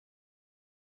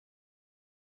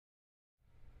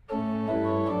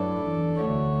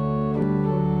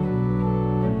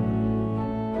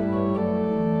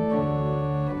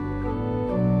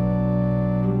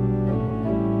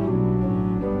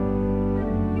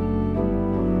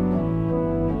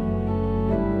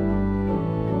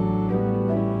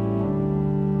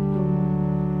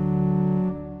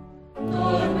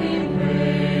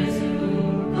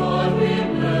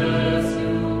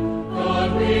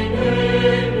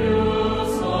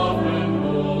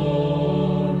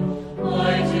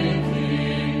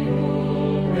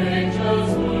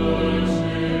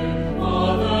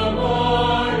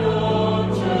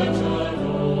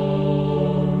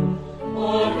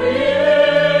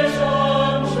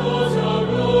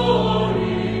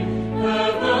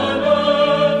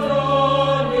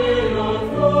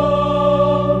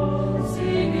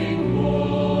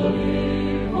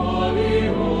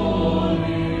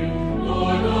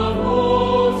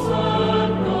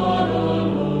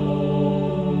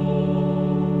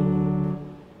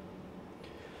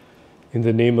In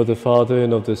the name of the Father,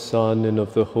 and of the Son, and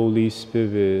of the Holy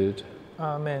Spirit.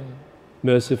 Amen.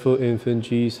 Merciful infant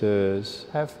Jesus,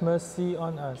 have mercy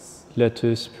on us. Let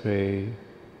us pray.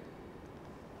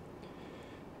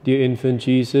 Dear infant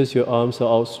Jesus, your arms are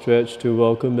outstretched to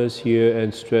welcome us here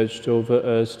and stretched over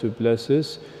us to bless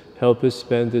us. Help us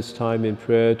spend this time in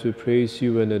prayer to praise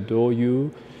you and adore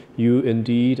you. You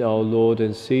indeed, our Lord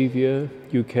and Savior,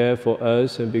 you care for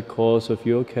us, and because of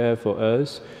your care for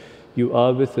us, you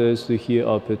are with us to hear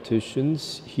our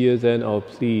petitions. Hear then our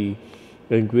plea,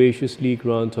 and graciously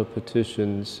grant our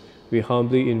petitions. We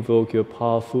humbly invoke your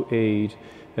powerful aid,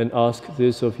 and ask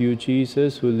this of you,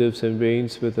 Jesus, who lives and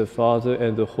reigns with the Father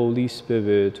and the Holy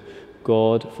Spirit,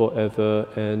 God forever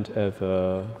and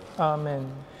ever. Amen.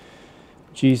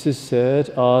 Jesus said,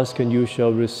 "Ask and you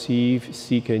shall receive,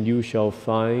 seek and you shall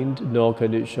find, knock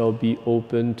and it shall be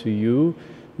opened to you."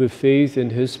 With faith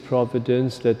in his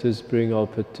providence, let us bring our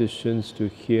petitions to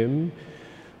him.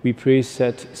 We pray,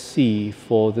 set C,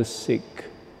 for the sick.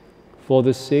 For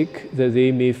the sick, that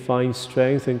they may find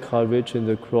strength and courage in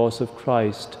the cross of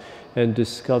Christ and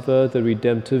discover the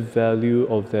redemptive value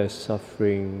of their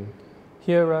suffering.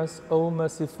 Hear us, O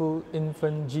merciful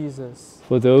infant Jesus.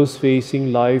 For those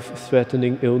facing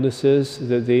life-threatening illnesses,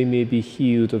 that they may be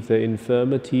healed of their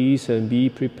infirmities and be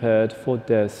prepared for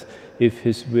death, if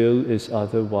his will is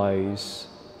otherwise.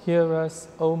 Hear us,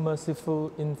 O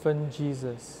merciful infant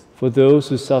Jesus. For those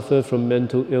who suffer from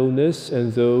mental illness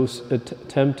and those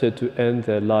tempted to end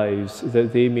their lives,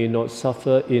 that they may not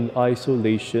suffer in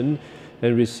isolation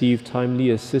and receive timely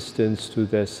assistance to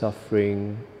their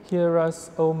suffering. Hear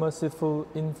us, O merciful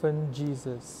infant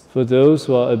Jesus. For those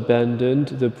who are abandoned,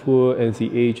 the poor and the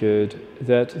aged,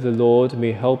 that the Lord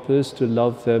may help us to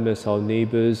love them as our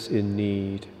neighbors in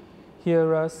need.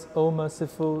 Hear us, O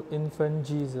merciful infant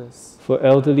Jesus. For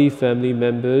elderly family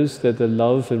members, that the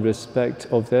love and respect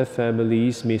of their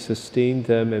families may sustain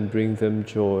them and bring them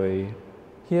joy.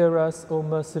 Hear us, O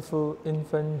merciful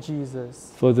infant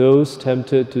Jesus. For those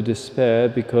tempted to despair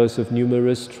because of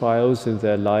numerous trials in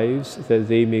their lives, that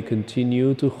they may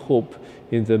continue to hope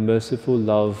in the merciful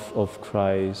love of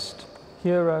Christ.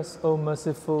 Hear us, O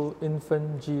merciful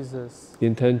infant Jesus.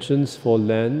 Intentions for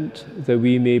Lent, that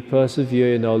we may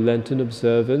persevere in our Lenten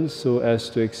observance so as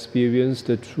to experience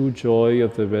the true joy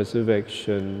of the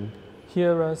resurrection.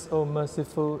 Hear us, O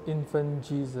merciful infant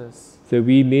Jesus. That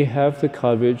we may have the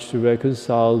courage to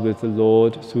reconcile with the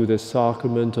Lord through the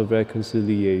sacrament of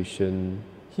reconciliation.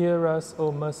 Hear us,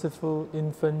 O merciful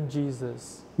infant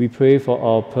Jesus. We pray for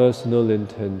our personal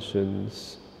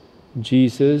intentions.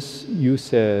 Jesus, you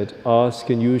said, "Ask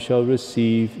and you shall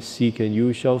receive, seek and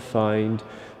you shall find,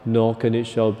 knock and it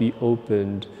shall be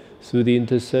opened." Through the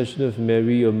intercession of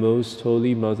Mary, your most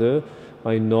holy Mother,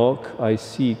 I knock, I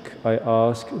seek, I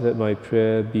ask that my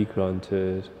prayer be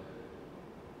granted.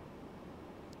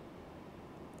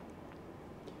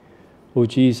 O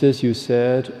Jesus, you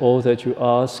said, "All that you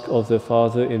ask of the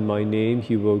Father in my name,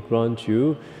 he will grant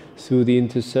you." Through the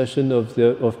intercession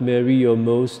of Mary, your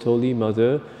most holy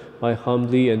Mother, I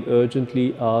humbly and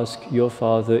urgently ask your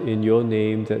Father in your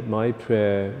name that my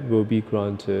prayer will be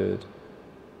granted.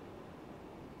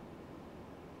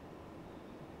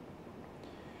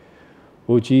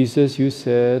 O Jesus, you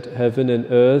said, "Heaven and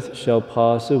earth shall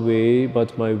pass away,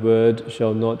 but my word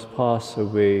shall not pass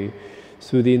away."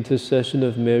 Through the intercession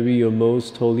of Mary, your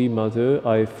most holy Mother,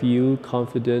 I feel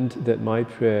confident that my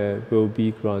prayer will be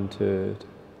granted.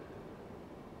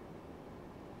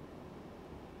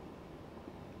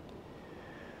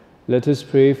 Let us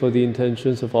pray for the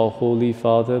intentions of our Holy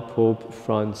Father, Pope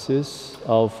Francis.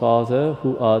 Our Father,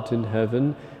 who art in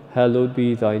heaven, hallowed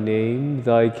be thy name.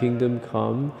 Thy kingdom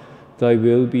come, thy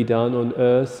will be done on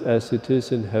earth as it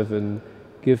is in heaven.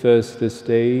 Give us this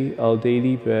day our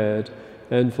daily bread,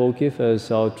 and forgive us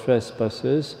our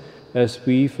trespasses, as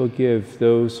we forgive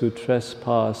those who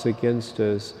trespass against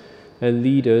us. And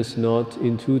lead us not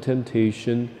into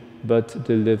temptation, but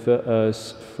deliver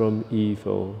us from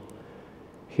evil.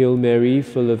 Hail Mary,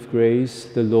 full of grace,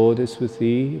 the Lord is with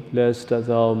thee. Blessed art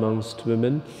thou amongst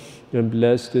women, and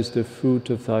blessed is the fruit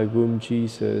of thy womb,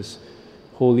 Jesus.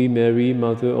 Holy Mary,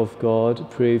 Mother of God,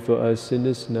 pray for us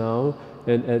sinners now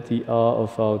and at the hour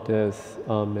of our death.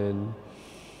 Amen.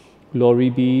 Glory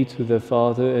be to the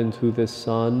Father, and to the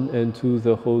Son, and to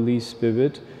the Holy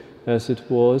Spirit, as it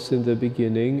was in the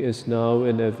beginning, is now,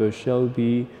 and ever shall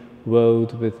be,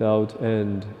 world without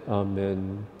end.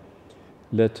 Amen.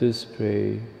 Let us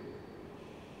pray.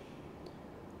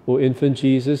 O infant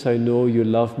Jesus, I know you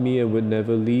love me and would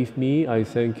never leave me. I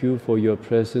thank you for your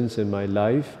presence in my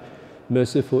life.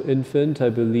 Merciful infant, I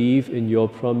believe in your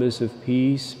promise of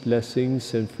peace,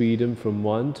 blessings, and freedom from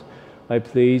want. I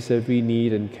place every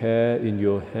need and care in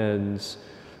your hands.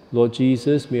 Lord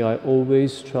Jesus, may I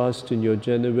always trust in your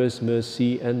generous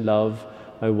mercy and love.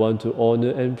 I want to honor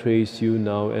and praise you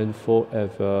now and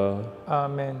forever.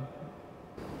 Amen.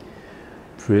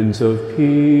 Prince of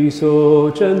Peace, O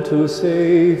gentle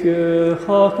Saviour,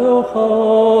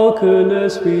 hearken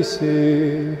as we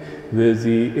sing. With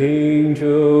the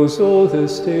angels o'er the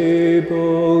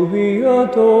stable, we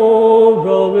adore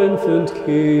our infant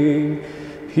King.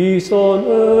 Peace on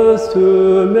earth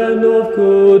to men of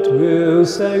good will,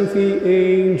 sang the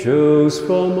angels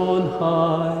from on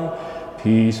high.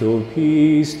 Peace, O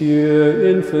peace, dear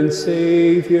infant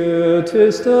Saviour,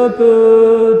 'tis the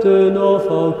burden of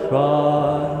our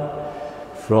cry.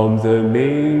 From the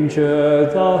manger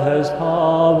thou hast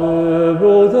power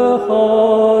o'er the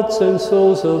hearts and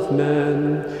souls of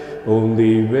men.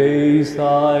 Only raise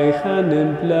thy hand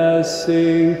in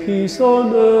blessing, peace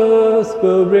on earth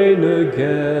will reign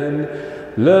again.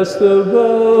 Bless the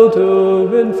world,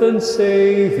 O infant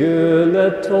Saviour,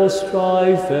 let all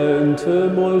strife and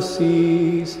turmoil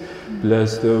cease.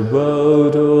 Bless the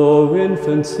world, O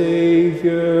infant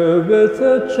Saviour, with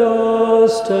a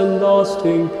just and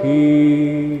lasting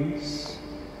peace.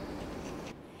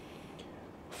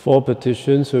 4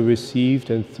 petitions were received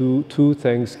and 2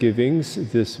 thanksgivings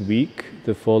this week.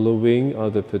 The following are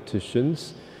the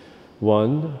petitions.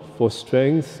 1, for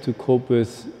strength to cope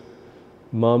with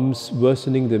Mum's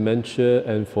worsening dementia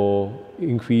and for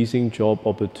increasing job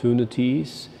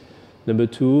opportunities. Number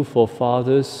 2, for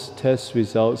fathers' test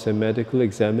results and medical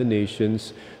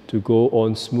examinations to go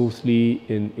on smoothly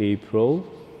in April.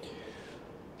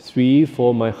 3,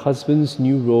 for my husband's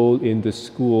new role in the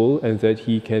school and that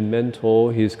he can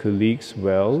mentor his colleagues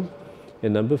well.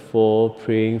 And number 4,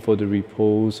 praying for the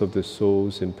repose of the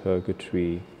souls in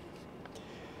purgatory.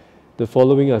 The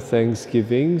following are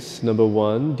thanksgivings. Number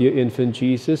 1, dear infant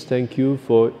Jesus, thank you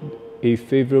for a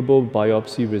favorable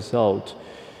biopsy result.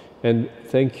 And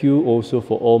thank you also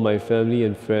for all my family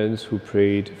and friends who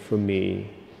prayed for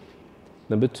me.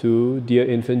 Number 2, dear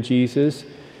infant Jesus,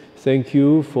 thank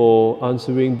you for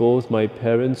answering both my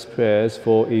parents' prayers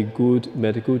for a good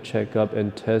medical checkup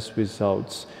and test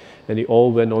results. And it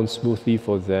all went on smoothly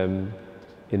for them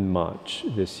in March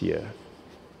this year.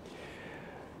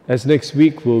 As next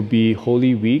week will be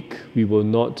Holy Week, we will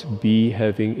not be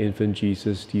having Infant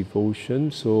Jesus devotion,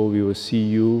 so we will see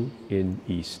you in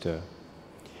Easter.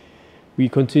 We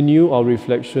continue our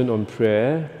reflection on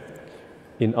prayer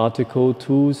in Article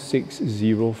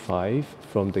 2605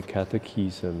 from the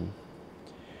Catechism.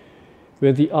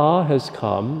 When the hour has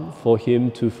come for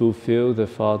him to fulfill the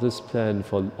Father's plan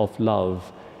of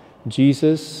love,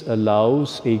 Jesus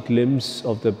allows a glimpse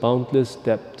of the boundless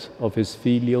depth of his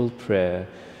filial prayer,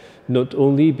 not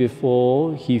only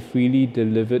before he freely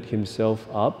delivered himself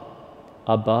up,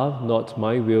 Abba, not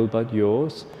my will but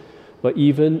yours, but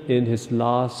even in his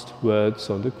last words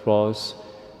on the cross,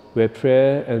 where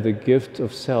prayer and the gift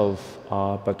of self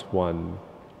are but one.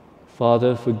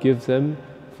 Father, forgive them,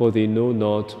 for they know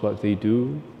not what they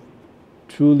do.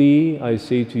 Truly, I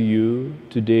say to you,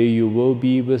 today you will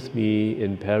be with me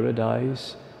in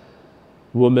paradise.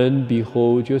 Woman,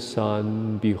 behold your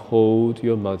son, behold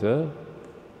your mother.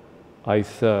 I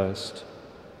thirst.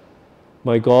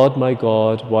 My God,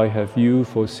 why have you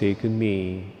forsaken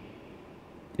me?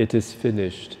 It is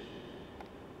finished.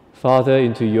 Father,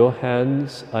 into your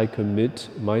hands I commit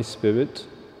my spirit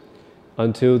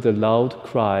until the loud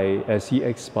cry as he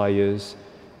expires,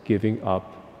 giving up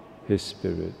his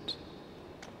spirit.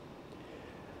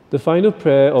 The final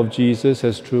prayer of Jesus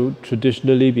has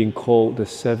traditionally been called the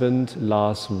 7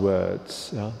 last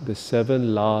words, the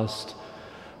 7 last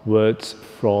words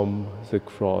from the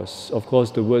cross. Of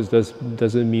course, the words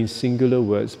doesn't mean singular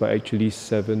words, but actually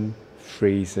 7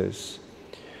 phrases.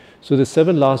 So the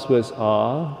 7 last words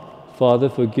are, Father,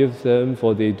 forgive them,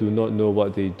 for they do not know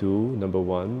what they do, number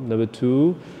 1. Number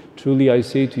 2, truly I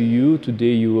say to you,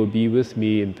 today you will be with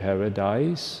me in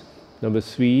paradise. Number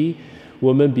 3,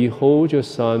 woman, behold your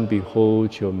son,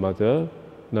 behold your mother.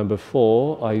 Number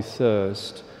 4, I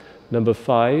thirst. Number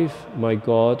 5, my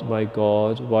God,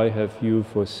 why have you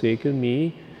forsaken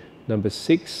me? Number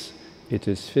 6, it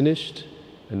is finished.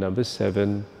 And number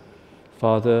 7,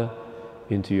 Father,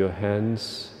 into your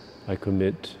hands I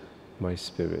commit my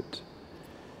spirit.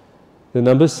 The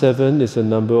number 7 is a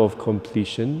number of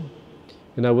completion.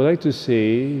 And I would like to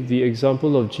say the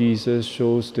example of Jesus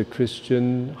shows the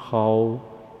Christian how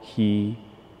he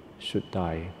should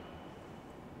die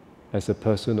as a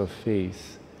person of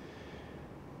faith.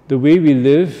 The way we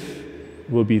live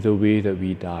will be the way that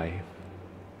we die.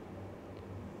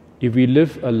 If we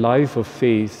live a life of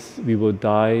faith, we will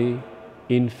die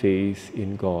in faith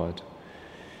in God.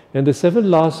 And the 7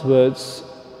 last words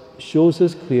shows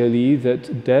us clearly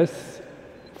that death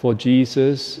for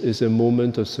Jesus is a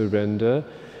moment of surrender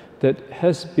that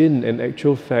has been, in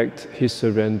actual fact, his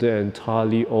surrender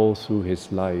entirely all through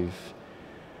his life.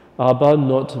 Abba,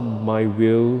 not my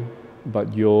will,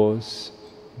 but yours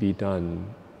be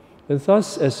done. And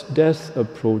thus, as death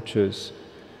approaches,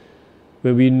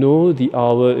 when we know the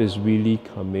hour is really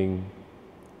coming,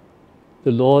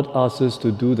 the Lord asks us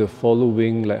to do the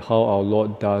following, like how our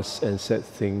Lord does, and set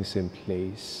things in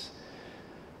place.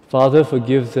 Father,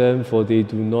 forgive them, for they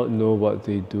do not know what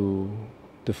they do.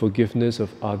 The forgiveness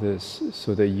of others,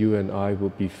 so that you and I will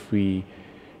be free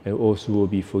and also will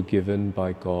be forgiven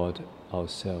by God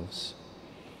ourselves.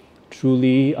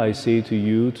 Truly, I say to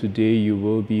you, today you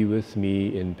will be with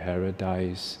me in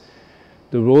paradise.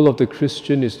 The role of the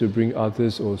Christian is to bring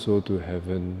others also to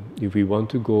heaven. If we want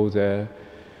to go there,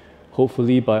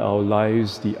 hopefully by our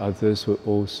lives, the others will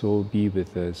also be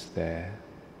with us there.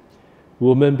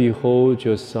 Woman, behold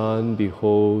your son,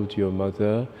 behold your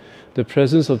mother. The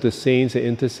presence of the saints and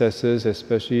intercessors,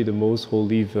 especially the Most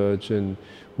Holy Virgin,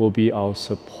 will be our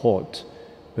support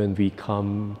when we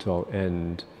come to our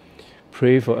end.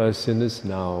 Pray for us sinners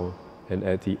now and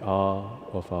at the hour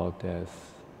of our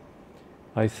death.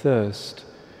 I thirst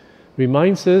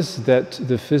reminds us that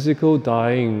the physical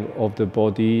dying of the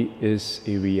body is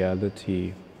a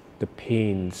reality. The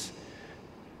pains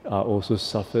are also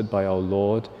suffered by our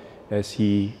Lord as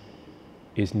he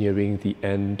is nearing the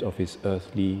end of his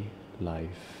earthly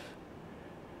life.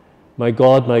 My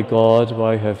God,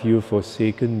 why have you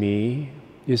forsaken me?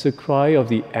 Is a cry of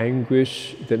the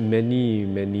anguish that many,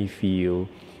 many feel.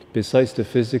 Besides the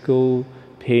physical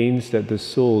pains that the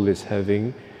soul is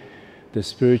having, the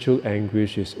spiritual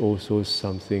anguish is also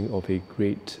something of a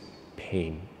great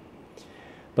pain.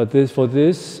 But for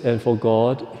this and for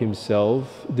God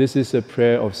himself, this is a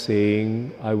prayer of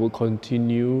saying, I will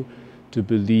continue to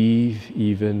believe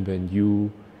even when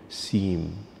you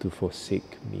seem to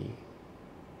forsake me.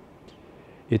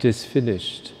 It is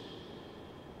finished.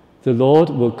 The Lord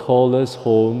will call us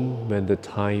home when the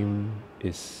time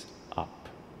is up.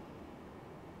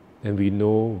 And we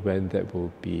know when that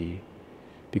will be.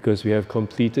 Because we have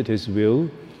completed his will,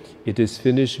 it is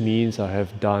finished means I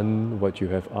have done what you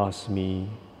have asked me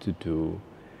to do.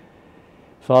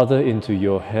 Father, into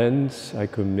your hands I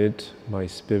commit my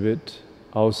spirit.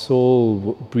 Our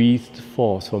soul breathed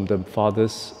forth from the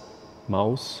Father's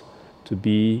mouth to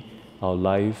be our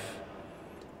life.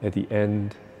 At the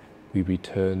end, we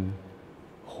return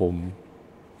home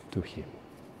to him.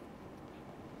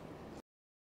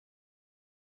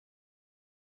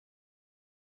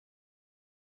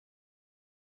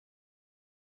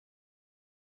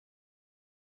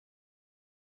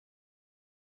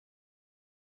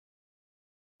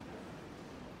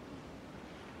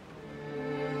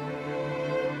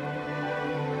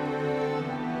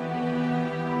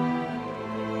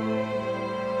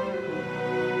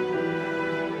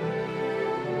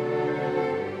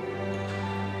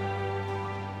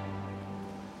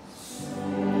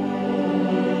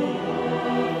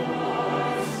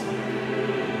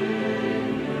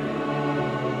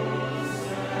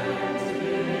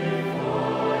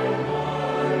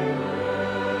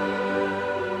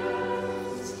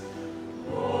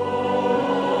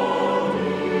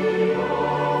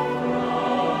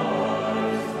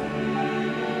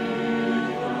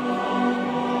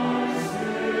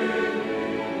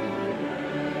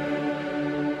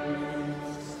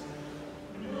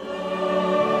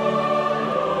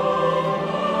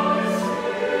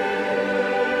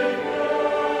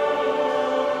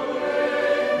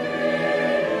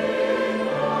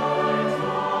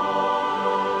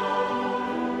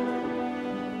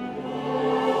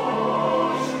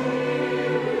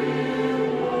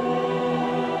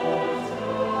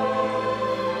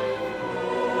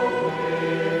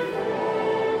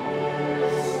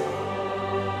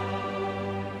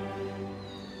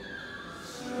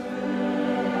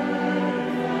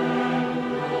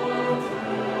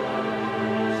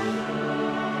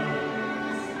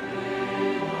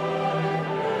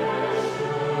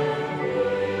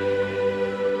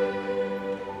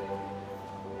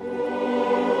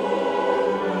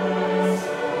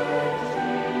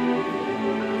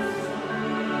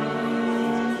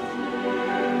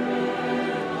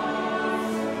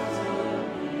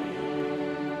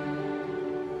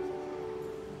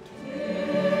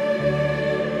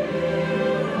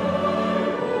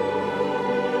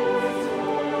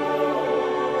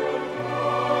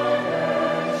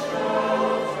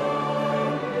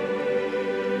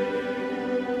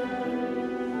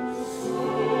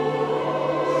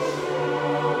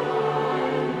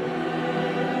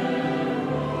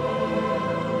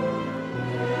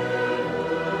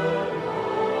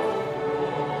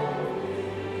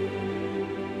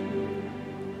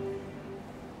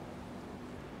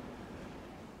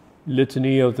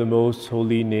 Litany of the Most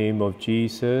Holy Name of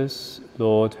Jesus.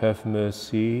 Lord, have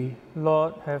mercy.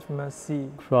 Lord, have mercy.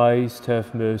 Christ,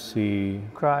 have mercy.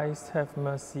 Christ, have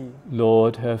mercy.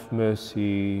 Lord, have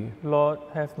mercy. Lord,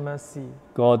 have mercy.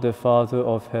 God the Father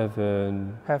of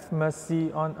heaven, Have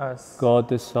mercy on us. God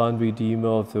the Son, Redeemer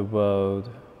of the world,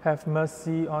 Have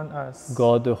mercy on us.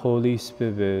 God the Holy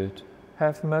Spirit,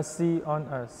 Have mercy on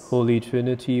us. Holy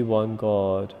Trinity, one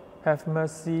God, Have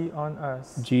mercy on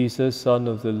us. Jesus, Son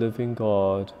of the living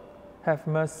God, Have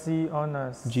mercy on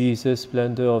us. Jesus,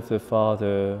 splendor of the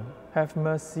Father, Have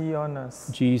mercy on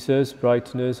us. Jesus,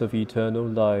 brightness of eternal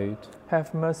light,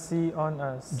 Have mercy on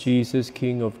us. Jesus,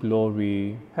 King of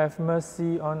glory, Have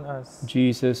mercy on us.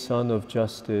 Jesus, Son of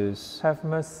justice, Have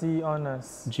mercy on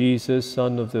us. Jesus,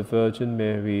 Son of the Virgin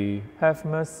Mary, Have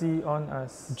mercy on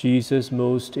us. Jesus,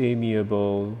 most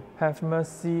amiable, Have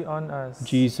mercy on us.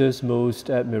 Jesus, most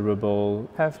admirable,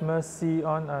 Have mercy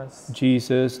on us.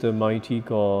 Jesus, the mighty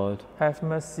God, Have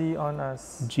mercy on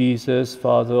us. Jesus,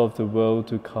 Father of the world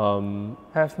to come,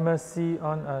 Have mercy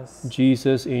on us.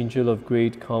 Jesus, angel of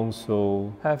great counsel,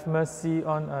 Have mercy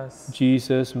on us.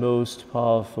 Jesus, most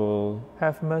powerful,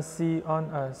 Have mercy on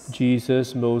us.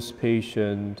 Jesus, most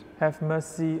patient, Have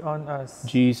mercy on us.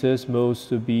 Jesus,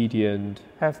 most obedient,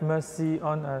 Have mercy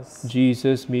on us.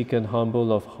 Jesus, meek and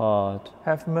humble of heart,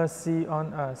 Have mercy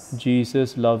on us.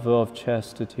 Jesus, lover of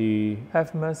chastity,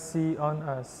 Have mercy on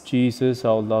us. Jesus,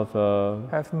 our lover,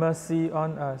 Have mercy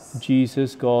on us.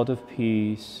 Jesus, God of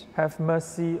peace, Have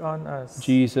mercy on us.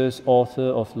 Jesus, author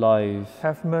of life,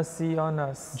 Have mercy on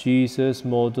us. Jesus,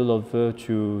 model of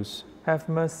virtues, Have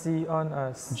mercy on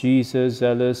us. Jesus,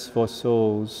 zealous for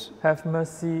souls, Have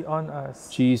mercy on us.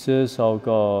 Jesus, our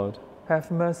God, Have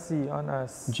mercy on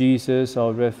us. Jesus,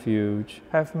 our refuge,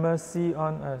 Have mercy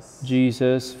on us.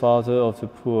 Jesus, Father of the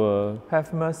poor,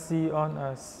 Have mercy on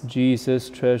us. Jesus,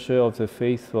 treasure of the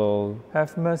faithful,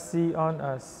 Have mercy on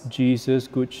us. Jesus,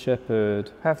 good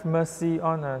shepherd, Have mercy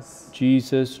on us.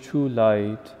 Jesus, true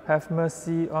light, Have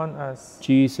mercy on us.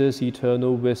 Jesus,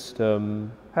 eternal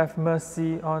wisdom, Have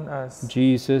mercy on us.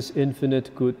 Jesus,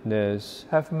 infinite goodness,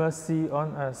 Have mercy on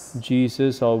us.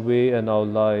 Jesus, our way and our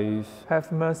life,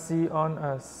 Have mercy on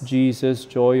us. Jesus,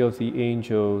 joy of the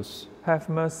angels, Have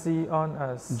mercy on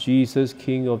us. Jesus,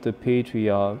 King of the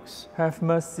patriarchs, Have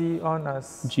mercy on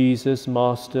us. Jesus,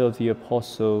 Master of the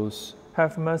apostles,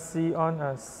 Have mercy on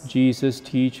us. Jesus,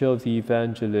 teacher of the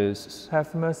evangelists,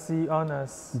 Have mercy on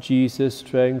us. Jesus,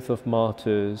 strength of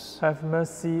martyrs, Have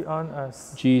mercy on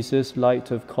us. Jesus,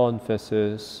 light of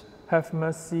confessors, Have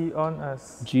mercy on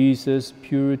us. Jesus,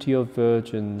 purity of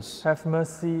virgins, Have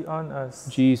mercy on us.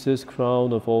 Jesus,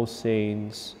 crown of all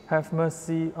saints, Have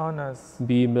mercy on us.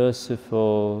 be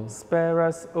merciful, Spare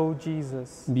us, O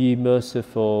Jesus. be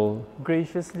merciful,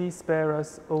 Graciously spare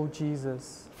us, O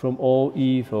Jesus. from all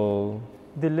evil,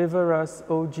 Deliver us,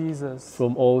 O Jesus.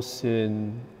 from all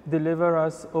sin, Deliver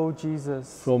us, O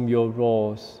Jesus. from your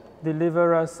wrath,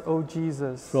 Deliver us, O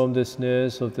Jesus. from the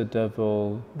snares of the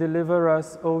devil, Deliver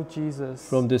us, O Jesus.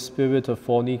 from the spirit of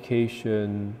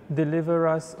fornication, Deliver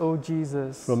us, O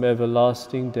Jesus. from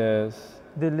everlasting death,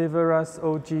 Deliver us,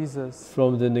 O Jesus.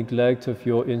 from the neglect of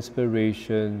your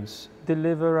inspirations,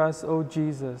 Deliver us, O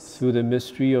Jesus. through the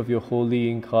mystery of your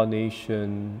holy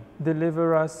incarnation,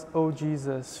 Deliver us, O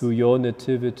Jesus. through your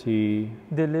nativity,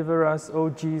 Deliver us, O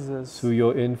Jesus. through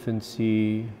your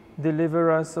infancy, Deliver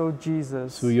us, O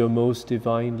Jesus. through your most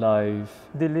divine life,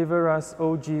 Deliver us,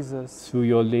 O Jesus. through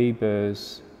your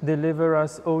labors, Deliver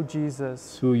us, O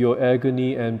Jesus. through your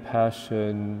agony and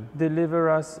passion, Deliver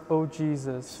us, O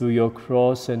Jesus. through your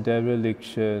cross and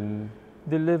dereliction,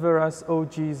 Deliver us, O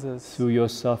Jesus. through your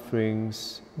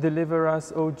sufferings, Deliver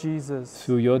us, O Jesus.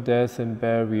 through your death and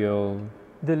burial,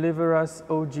 Deliver us,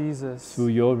 O Jesus. through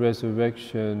your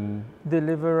resurrection,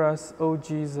 Deliver us, O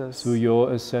Jesus. through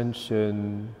your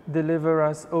ascension, Deliver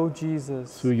us, O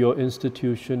Jesus. through your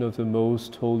institution of the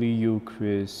most holy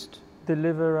Eucharist,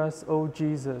 Deliver us, O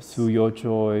Jesus. through your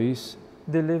joys,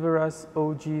 Deliver us,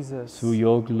 O Jesus. through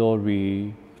your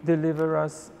glory. Deliver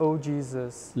us, O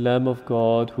Jesus. Lamb of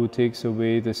God, who takes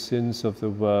away the sins of the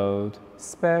world,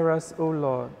 Spare us, O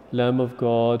Lord. Lamb of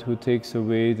God, who takes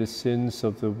away the sins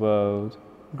of the world,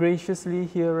 Graciously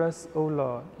hear us, O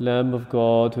Lord. Lamb of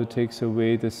God, who takes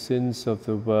away the sins of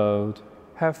the world,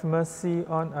 Have mercy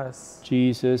on us.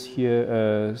 Jesus, hear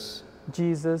us.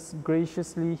 Jesus,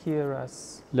 graciously hear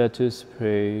us. Let us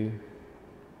pray.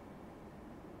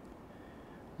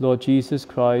 Lord Jesus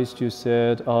Christ, you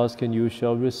said, ask and you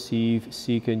shall receive,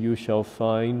 seek and you shall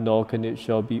find, knock and it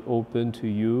shall be opened to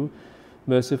you.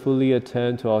 Mercifully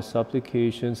attend to our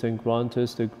supplications and grant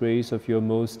us the grace of your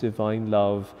most divine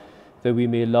love, that we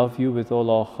may love you with all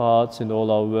our hearts and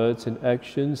all our words and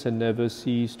actions and never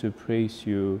cease to praise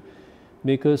you.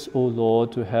 Make us, O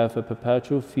Lord, to have a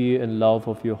perpetual fear and love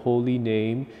of your holy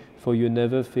name, for you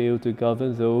never fail to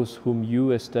govern those whom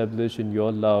you establish in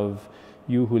your love,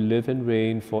 you who live and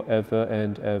reign forever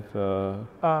and ever.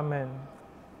 Amen.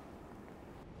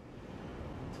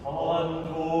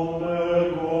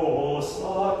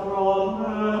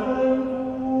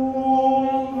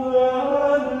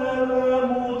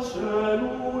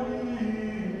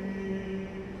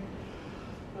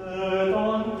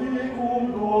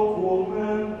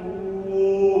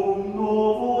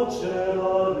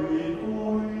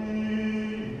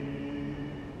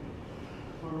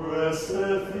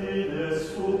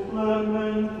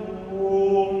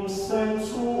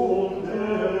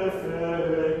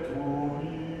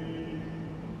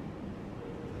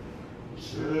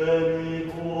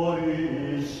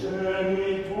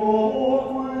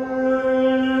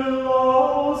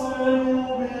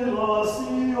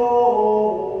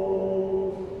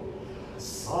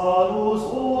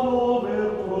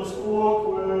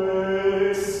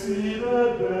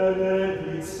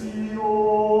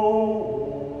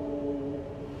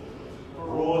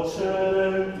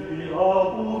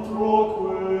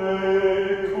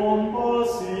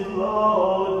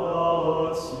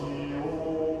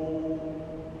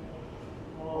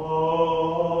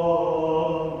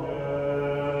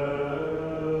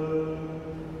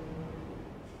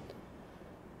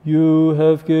 You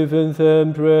have given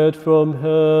them bread from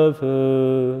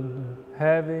heaven.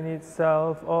 Heaven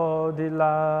itself all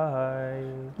delight.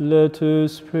 Let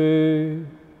us pray.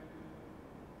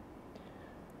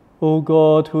 O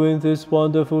God, who in this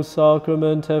wonderful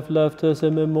sacrament have left us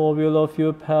a memorial of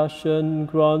your passion,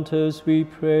 grant us, we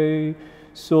pray,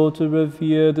 so to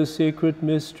revere the sacred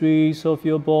mysteries of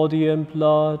your body and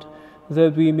blood,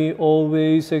 that we may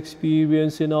always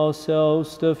experience in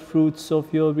ourselves the fruits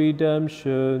of your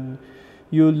redemption.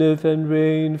 You live and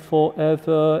reign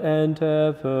forever and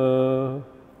ever.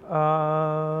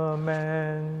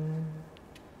 Amen.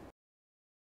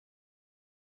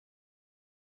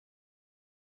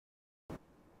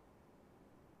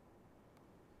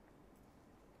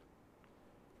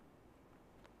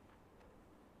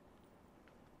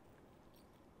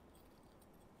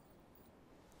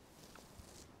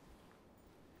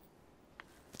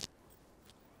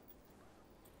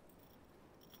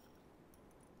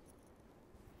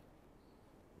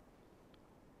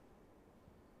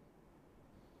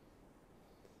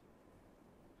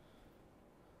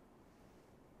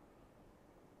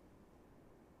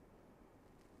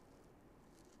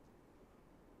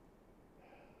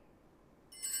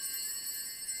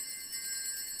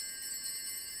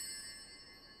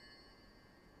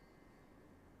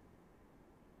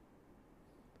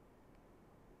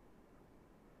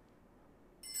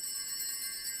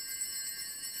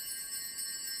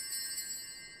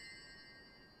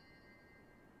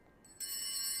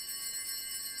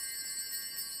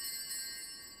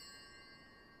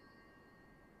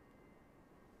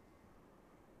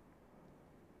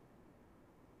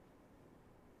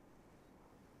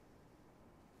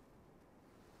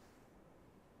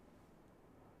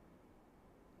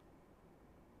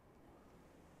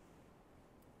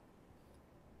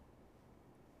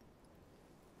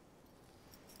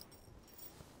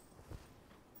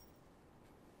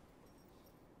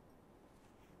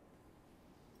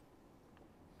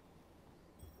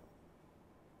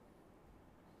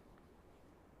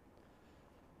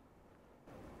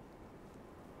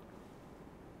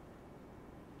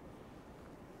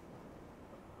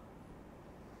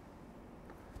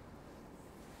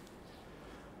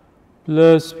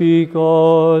 Blessed be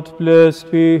God,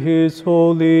 blessed be his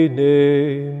holy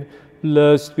name.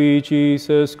 Blessed be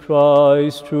Jesus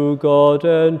Christ, true God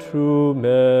and true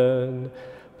man.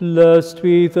 Blessed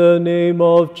be the name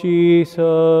of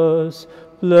Jesus.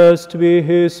 Blessed be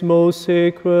his most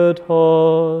sacred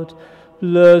heart.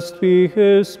 Blessed be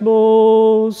his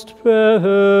most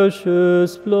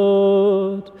precious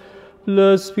blood.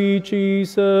 Blessed be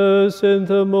Jesus in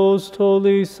the most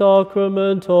holy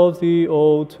sacrament of the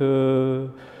altar.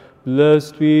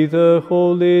 Blessed be the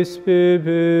Holy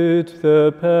Spirit,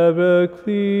 the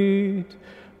Paraclete.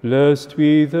 Blessed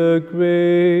be the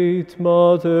great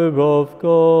Mother of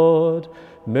God,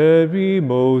 Mary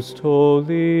most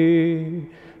holy.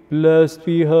 Blessed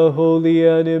be her holy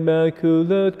and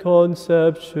immaculate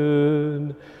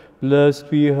conception.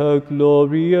 Blessed be her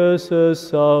glorious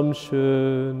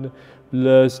Assumption.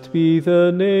 Blessed be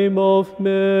the name of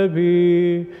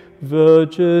Mary,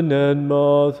 Virgin and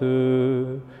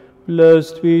Mother.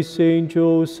 Blessed be Saint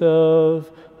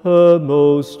Joseph, her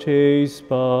most chaste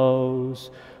spouse.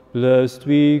 Blessed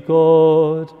be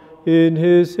God in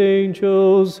his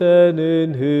angels and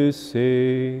in his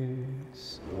saints.